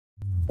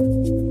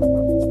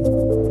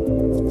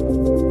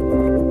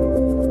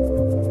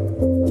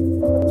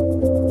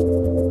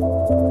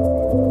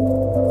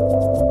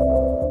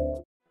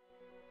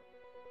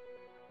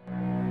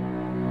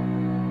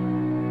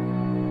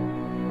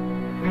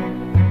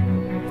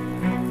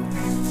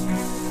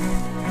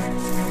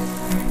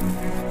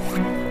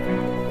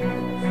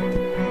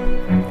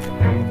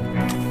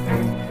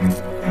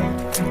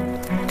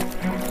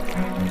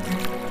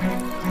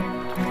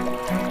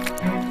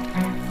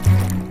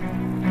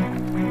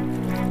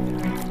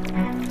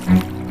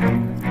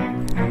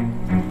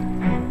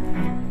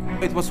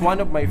It was one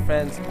of my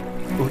friends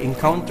who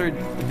encountered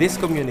this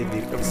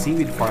community of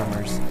seaweed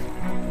farmers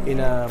in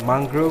a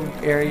mangrove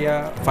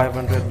area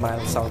 500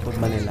 miles south of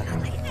Manila,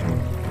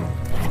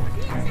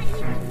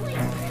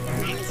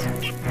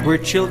 where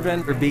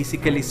children were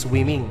basically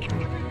swimming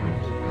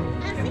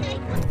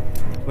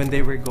when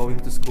they were going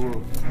to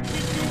school.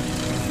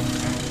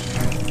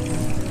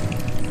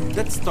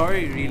 That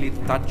story really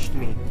touched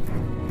me.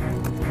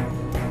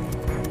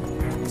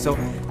 So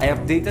I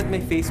updated my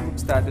Facebook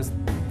status,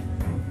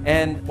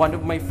 and one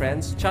of my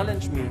friends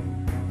challenged me.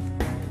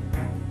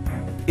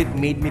 It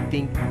made me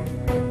think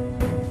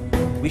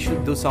we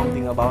should do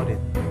something about it.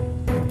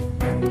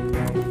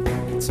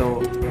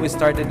 So we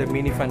started a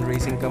mini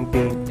fundraising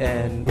campaign,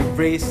 and we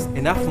raised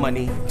enough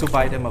money to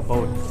buy them a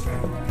boat.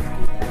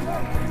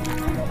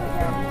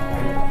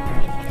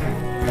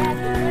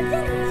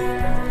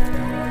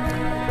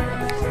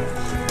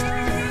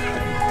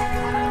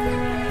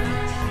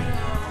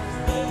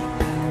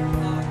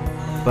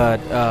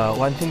 But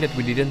one thing that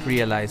we didn't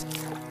realize,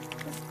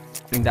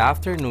 in the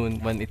afternoon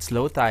when it's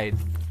low tide,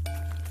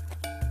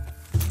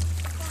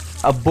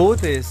 a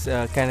boat is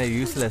kind of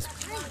useless.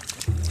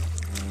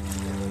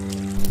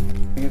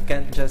 You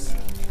can't just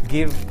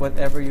give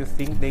whatever you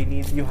think they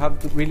need. You have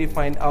to really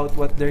find out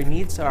what their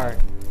needs are.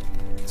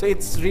 So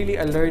it's really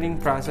a learning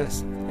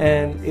process,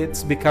 and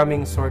it's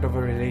becoming sort of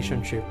a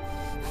relationship.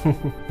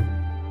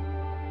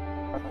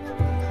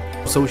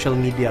 Social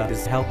media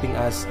is helping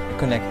us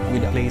connect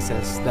with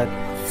places that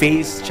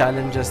face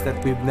challenges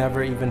that we've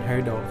never even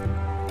heard of.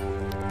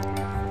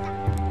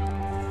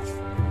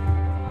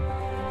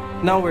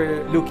 Now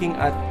we're looking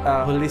at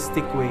a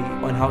holistic way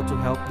on how to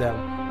help them,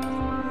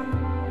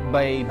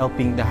 by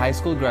helping the high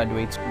school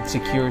graduates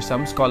secure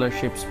some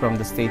scholarships from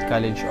the State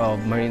College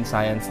of Marine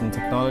Science and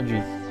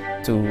Technology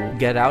to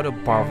get out of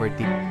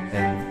poverty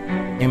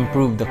and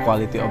improve the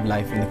quality of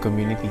life in the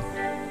community.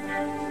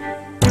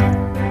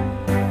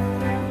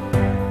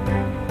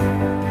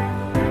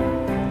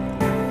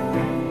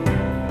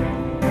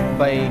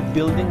 By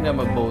building them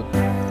a boat,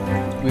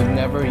 we've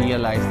never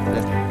realized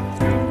that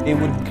it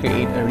would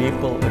create a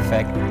ripple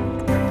effect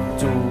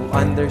to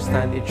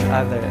understand each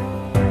other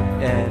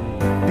and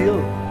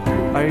build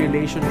a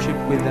relationship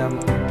with them.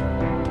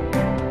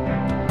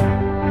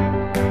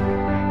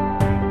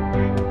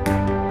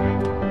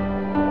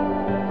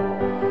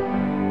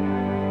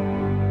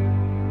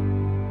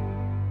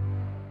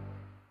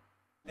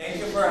 Thank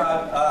you for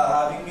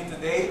having me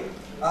today.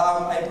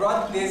 I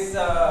brought this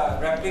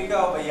replica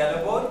of a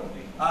yellow boat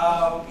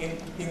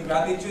in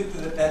gratitude to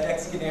the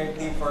TEDxKinnaird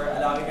team for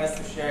allowing us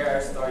to share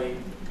our story.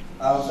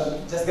 So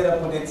I'm just gonna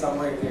put it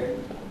somewhere here.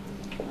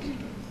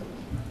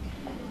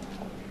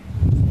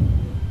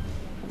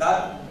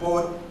 That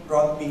boat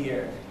brought me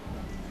here.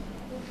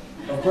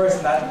 Of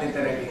course, not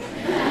literally.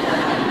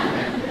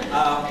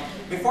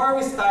 Before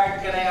we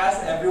start, can I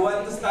ask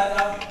everyone to stand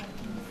up?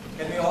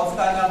 Can we all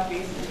stand up,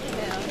 please?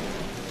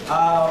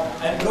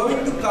 I'm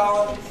going to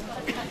count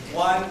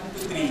 1 to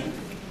 3.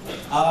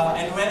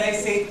 And when I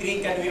say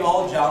 3, can we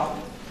all jump?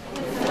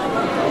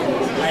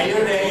 Are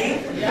you ready?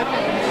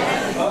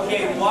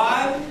 Okay,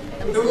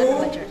 1,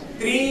 2,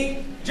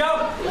 3,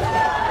 jump!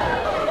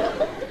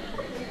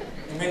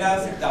 You may now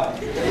sit down.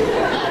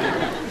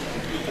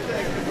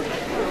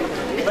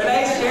 When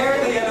I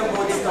share the yellow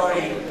boat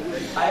story,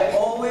 I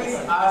always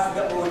ask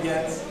the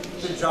audience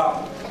to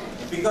jump,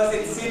 because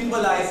it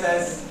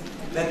symbolizes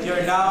that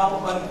you're now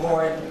on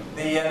board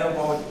the yellow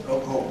boat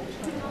Go.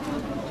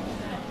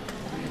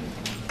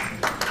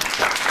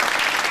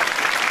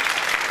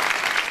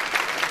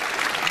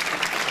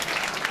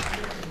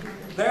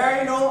 There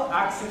are no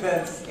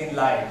accidents in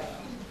life.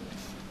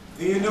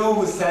 Do you know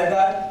who said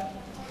that?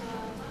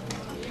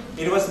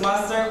 It was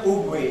Master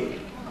Ugwe,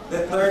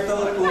 the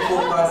turtle kung fu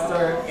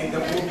master in the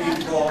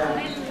movie called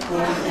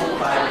Kung Fu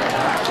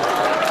Panda.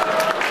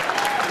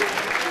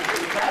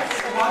 That's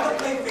one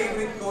of my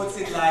favorite quotes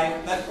in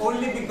life, not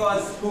only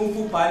because Kung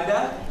Fu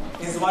Panda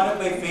is one of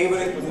my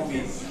favorite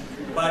movies,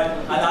 but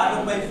a lot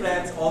of my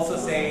friends also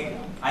say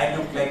I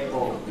look like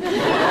Ko.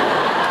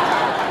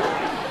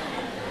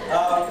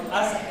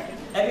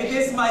 And it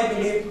is my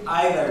belief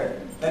either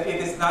that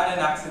it is not an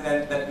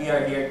accident that we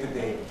are here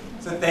today.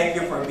 So thank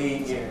you for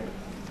being here.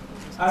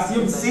 As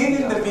you've seen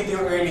in the video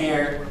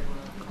earlier,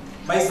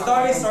 my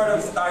story sort of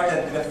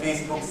started with a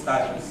Facebook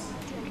status.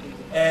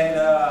 And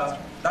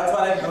that's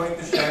what I'm going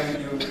to share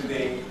with you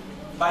today.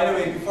 By the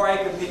way, before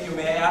I continue,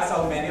 may I ask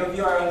how many of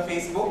you are on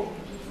Facebook?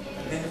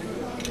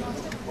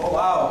 Oh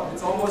wow,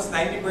 it's almost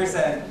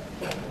 90%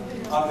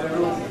 of the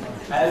room.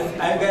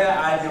 I'm gonna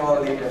add you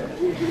all later.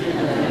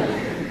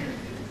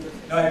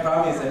 No, I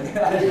promise I'm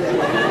gonna add you all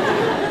later.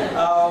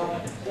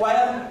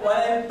 While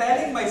I'm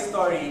telling my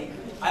story,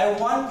 I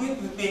want you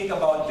to think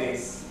about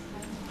this.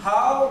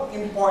 How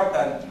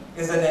important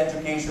is an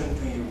education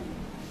to you?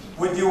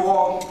 Would you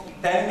walk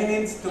 10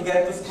 minutes to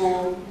get to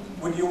school?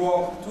 Would you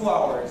walk 2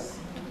 hours?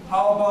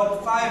 How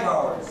about 5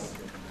 hours?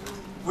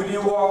 Would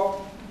you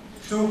walk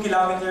 2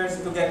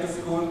 kilometers to get to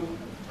school?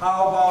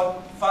 How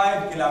about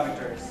 5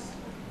 kilometers?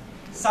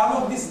 Some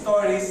of these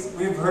stories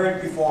we've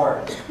heard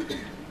before,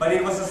 but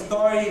it was a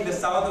story in the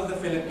south of the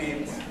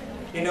Philippines,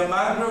 in a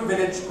mangrove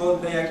village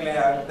called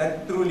Layag-Layag,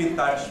 that truly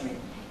touched me.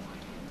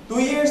 2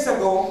 years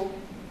ago,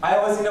 I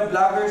was in a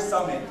blogger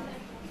summit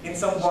in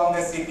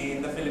Zamboanga City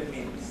in the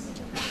Philippines.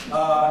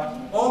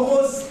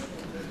 Almost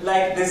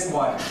like this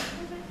one.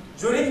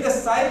 During the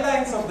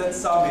sidelines of that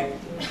summit,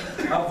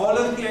 a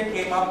volunteer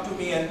came up to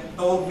me and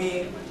told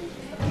me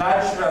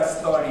Najra's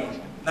story,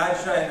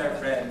 Najra and her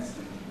friends.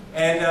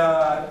 And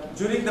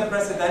during the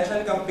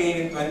presidential campaign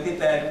in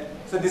 2010,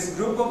 so this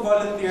group of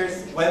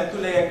volunteers went to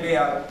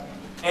Layag-Layag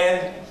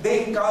and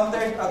they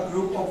encountered a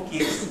group of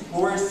kids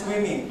who were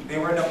swimming. They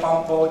were in a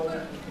pump boat.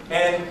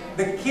 And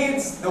the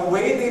kids, the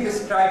way they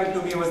described it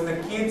to me was the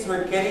kids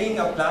were carrying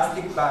a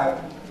plastic bag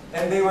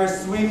and they were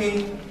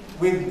swimming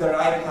with the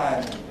right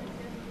hand.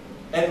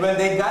 And when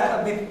they got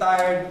a bit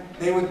tired,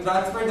 they would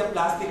transfer the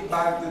plastic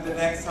bag to the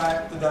next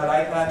hand, to the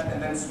right hand,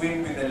 and then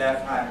swim with the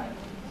left hand.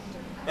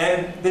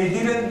 And they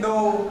didn't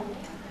know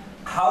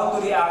how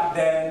to react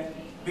then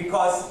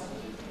because,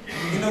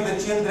 you know, the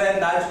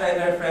children, Najra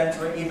and her friends,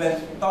 were even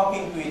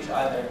talking to each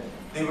other.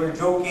 They were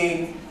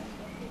joking.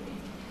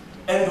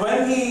 And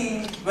when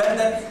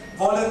that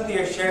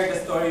volunteer shared the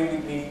story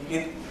with me,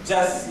 it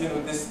just, you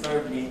know,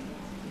 disturbed me.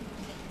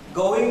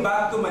 Going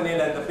back to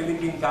Manila, the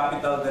Philippine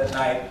capital, that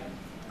night,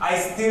 I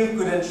still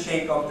couldn't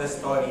shake off the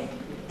story.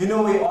 You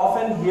know, we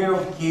often hear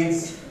of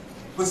kids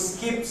who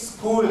skip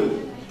school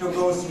to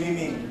go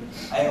swimming.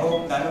 I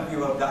hope none of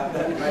you have done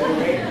that, by the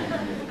way.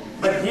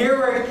 But here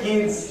were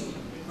kids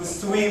who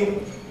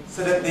swim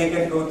so that they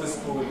can go to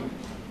school.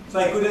 So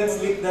I couldn't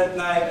sleep that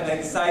night, and I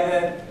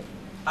decided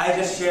I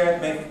just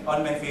shared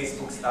on my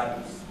Facebook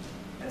status.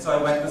 And so I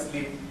went to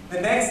sleep.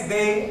 The next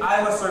day,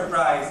 I was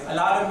surprised. A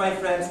lot of my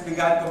friends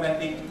began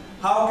commenting,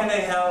 how can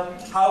I help?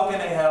 How can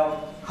I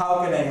help?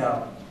 How can I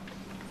help?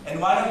 And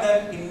one of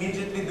them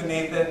immediately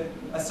donated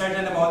a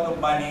certain amount of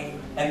money,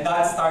 and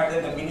that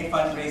started a mini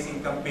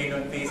fundraising campaign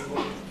on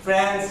Facebook.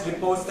 Friends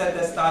reposted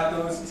the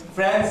status,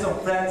 friends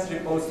of friends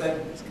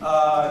reposted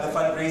the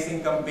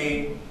fundraising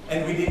campaign,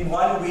 and within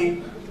 1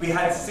 week, we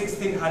had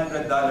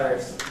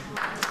 $1,600.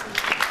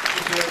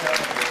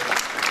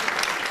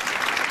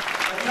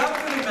 But you have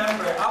to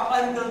remember, up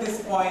until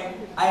this point,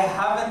 I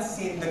haven't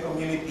seen the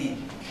community.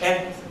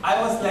 And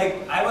I was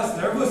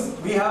nervous.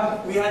 We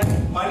had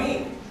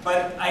money,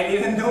 but I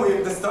didn't know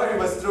if the story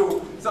was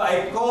true. So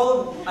I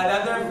called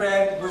another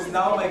friend who's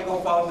now my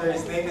co-founder.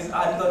 His name is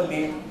Anton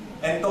Lim,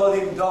 and told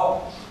him,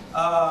 Doc,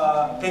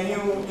 can you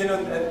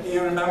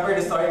remember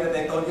the story that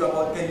I told you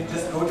about? Can you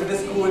just go to the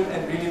school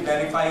and really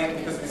verify it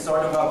because we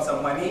sort of have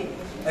some money?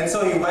 And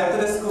so he went to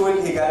the school,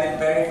 he got it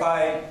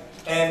verified,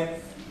 and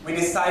we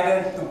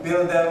decided to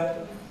build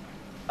them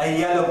a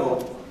yellow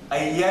boat, a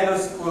yellow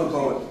school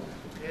boat.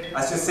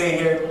 As you say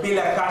here,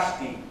 Pila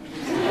Kashti.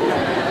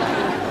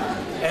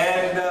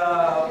 And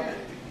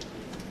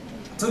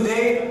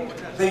today,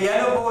 the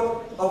Yellow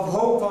Boat of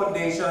Hope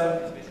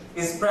Foundation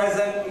is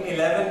present in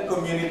 11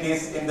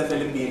 communities in the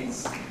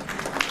Philippines.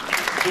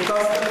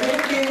 Because the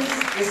Philippines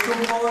is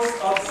composed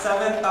of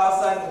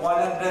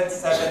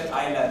 7,107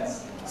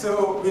 islands.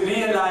 So we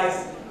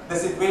realize the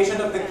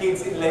situation of the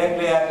kids in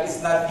Layag-Layag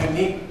is not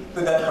unique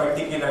to that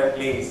particular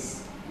place.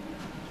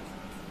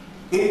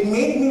 It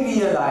made me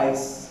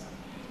realize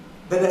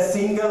that a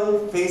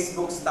single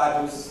Facebook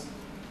status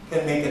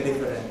can make a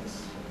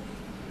difference.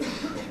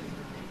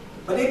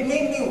 But it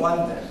made me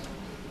wonder,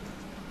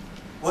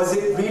 was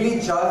it really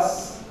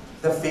just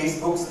the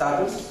Facebook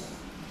status?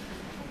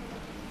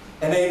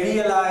 And I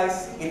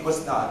realized it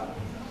was not.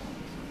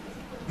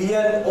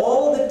 Beyond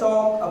all the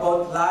talk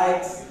about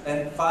likes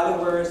and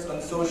followers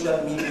on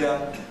social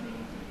media,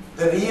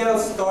 the real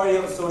story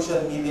of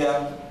social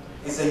media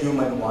is a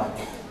human one.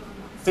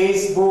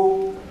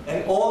 Facebook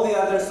and all the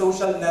other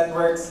social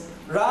networks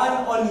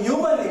run on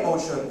human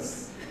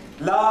emotions.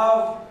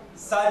 Love,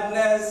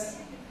 sadness,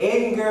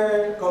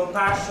 anger,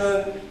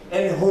 compassion,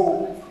 and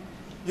hope.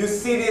 You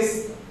see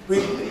this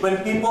when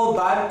people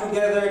band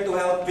together to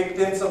help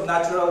victims of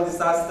natural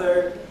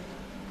disaster.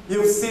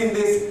 You've seen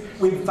this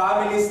with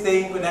families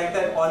staying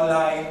connected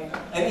online,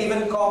 and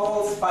even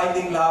couples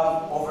finding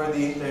love over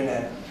the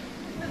internet.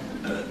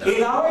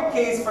 In our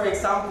case, for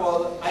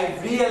example,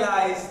 I've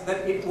realized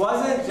that it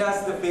wasn't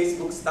just the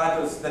Facebook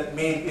status that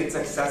made it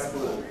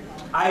successful.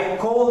 I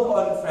called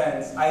on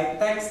friends, I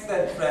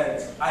texted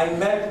friends, I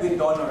met with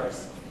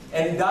donors,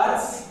 and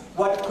that's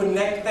what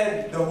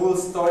connected the whole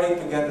story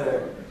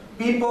together.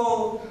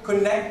 people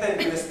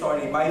connected with the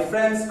story. My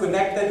friends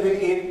connected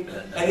with it,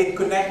 and it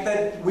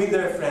connected with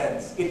their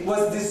friends. It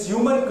was these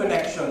human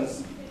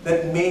connections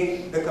that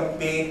made the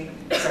campaign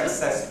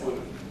successful.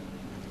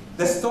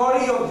 The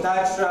story of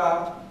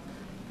Dachra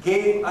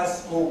gave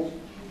us hope.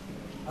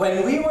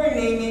 When we were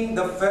naming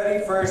the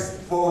very first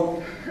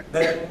vote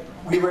that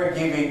we were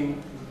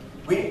giving,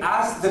 we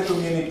asked the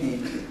community,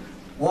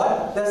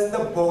 what does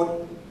the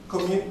vote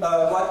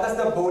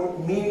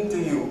mean to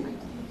you?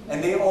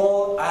 And they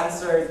all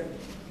answered,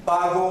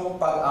 Bagong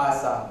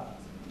Pag-asa,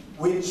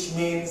 which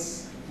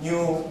means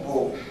new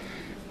hope.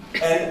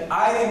 And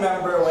I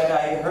remember when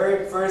I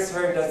first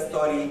heard that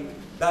story,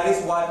 that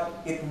is what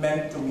it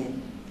meant to me.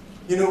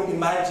 You know,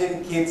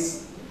 imagine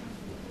kids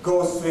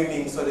go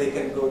swimming so they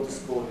can go to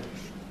school.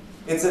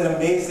 It's an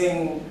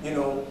amazing,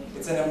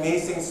 it's an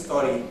amazing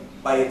story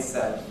by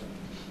itself.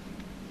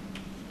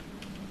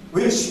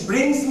 Which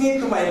brings me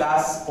to my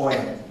last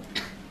point.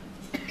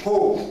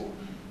 Hope.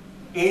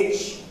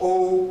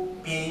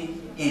 H-O-P-E.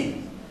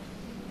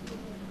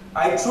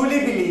 I truly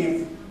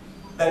believe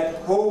that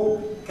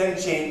hope can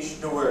change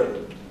the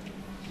world.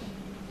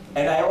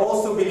 And I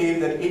also believe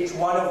that each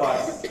one of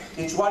us,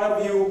 each one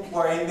of you who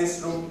are in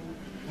this room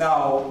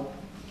now,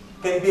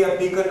 can be a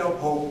beacon of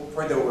hope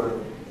for the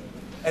world.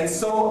 And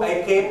so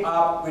I came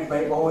up with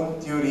my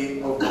own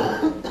theory of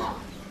hope.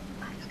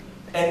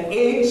 And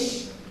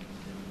H,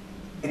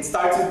 it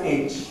starts with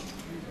H.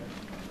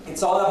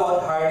 It's all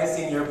about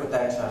harnessing your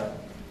potential.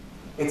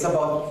 It's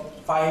about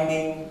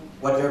finding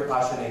what you're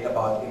passionate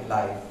about in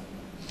life.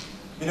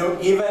 You know,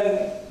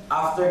 even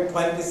after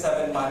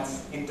 27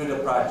 months into the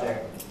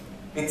project,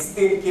 it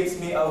still keeps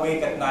me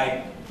awake at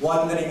night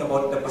wondering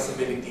about the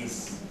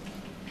possibilities.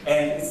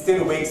 And it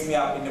still wakes me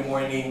up in the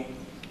morning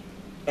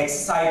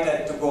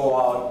excited to go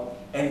out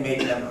and make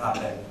them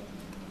happen.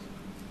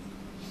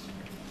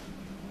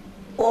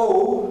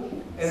 O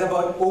is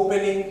about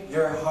opening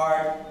your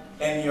heart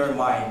and your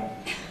mind.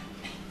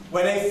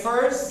 When I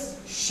first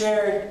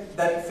shared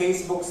that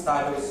Facebook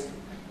status,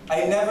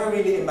 I never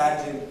really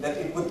imagined that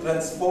it would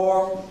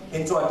transform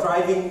into a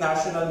thriving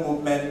national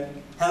movement,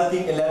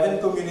 helping 11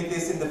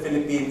 communities in the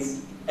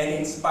Philippines and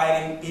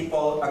inspiring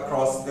people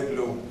across the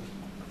globe.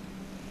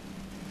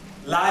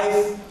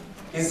 Life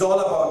is all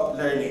about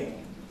learning.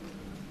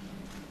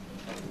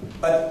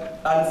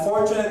 But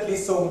unfortunately,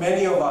 so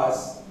many of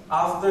us,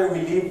 after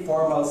we leave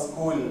formal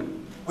school,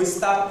 we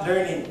stop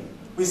learning,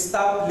 we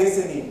stop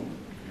listening,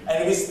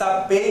 and we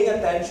stop paying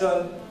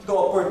attention to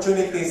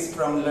opportunities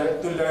to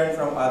learn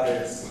from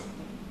others.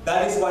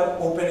 That is what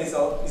open is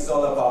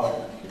all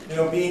about. You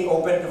know, being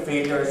open to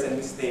failures and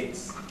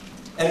mistakes.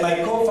 And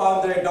my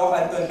co-founder, Doc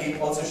Anton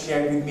Lim, also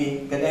shared with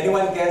me, can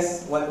anyone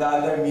guess what the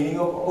other meaning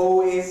of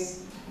O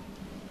is?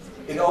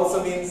 It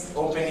also means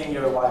opening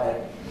your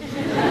wallet.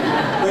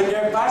 When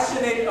you're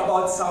passionate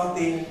about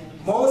something,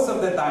 most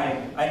of the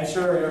time, I'm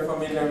sure you're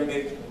familiar with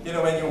it, you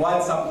know, when you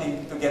want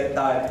something to get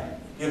done,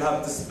 you'll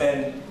have to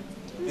spend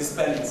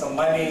some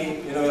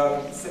money, you know, you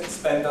have to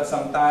spend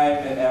some time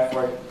and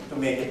effort to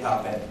make it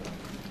happen.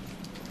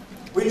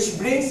 Which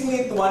brings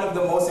me to one of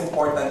the most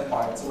important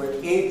parts, where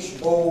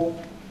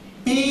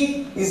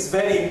H-O-P is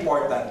very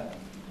important.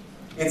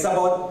 It's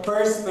about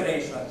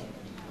perspiration.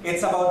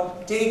 It's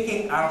about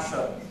taking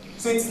action.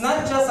 So it's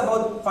not just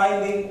about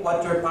finding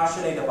what you're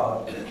passionate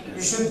about.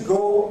 You should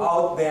go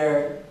out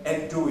there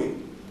and do it.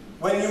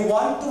 When you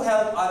want to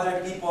help other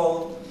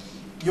people,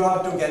 you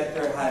have to get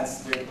your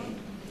hands dirty.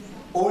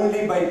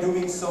 Only by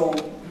doing so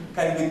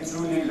can we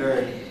truly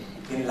learn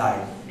in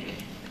life.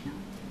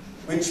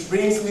 Which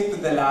brings me to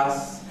the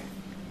last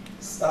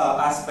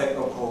aspect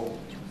of hope,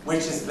 which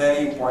is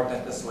very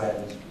important as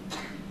well.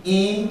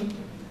 E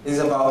is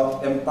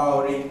about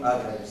empowering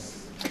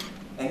others.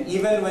 And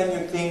even when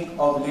you think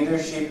of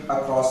leadership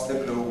across the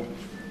globe,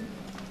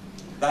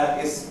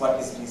 that is what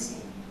is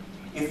missing.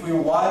 If we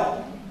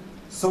want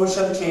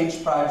social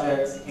change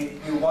projects,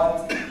 if we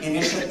want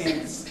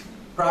initiatives,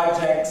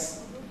 projects,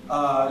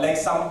 like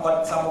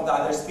what some of the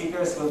other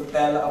speakers will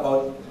tell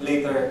about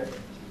later,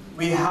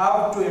 we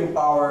have to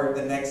empower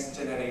the next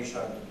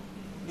generation.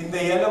 In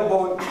the Yellow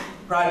Boat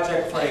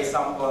project, for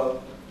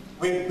example,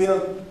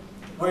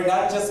 we're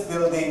not just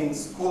building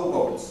school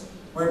boats.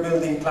 We're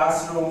building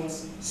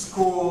classrooms,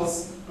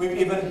 schools.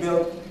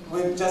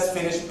 We've just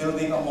finished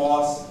building a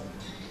mosque.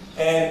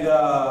 And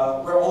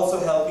we're also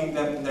helping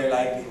them in their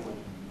livelihood.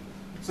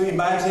 So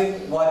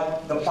imagine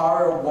what the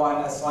power of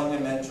one, as Sonia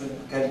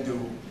mentioned, can do.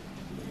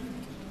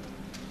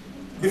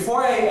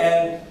 Before I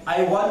end,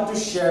 I want to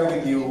share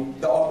with you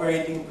the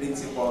operating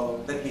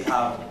principle that we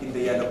have in the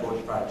Yellow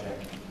Boat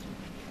project.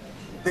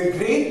 The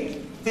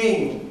great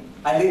thing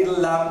a little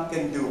lamp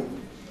can do,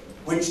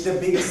 which the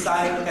big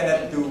sun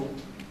cannot do,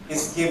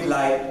 is give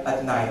light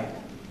at night.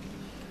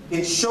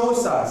 It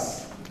shows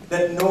us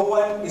that no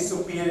one is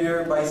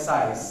superior by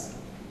size,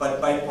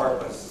 but by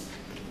purpose.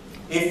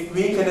 If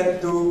we cannot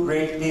do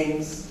great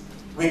things,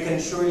 we can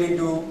surely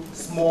do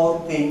small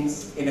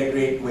things in a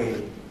great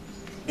way,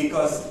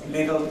 because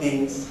little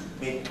things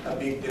make a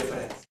big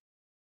difference.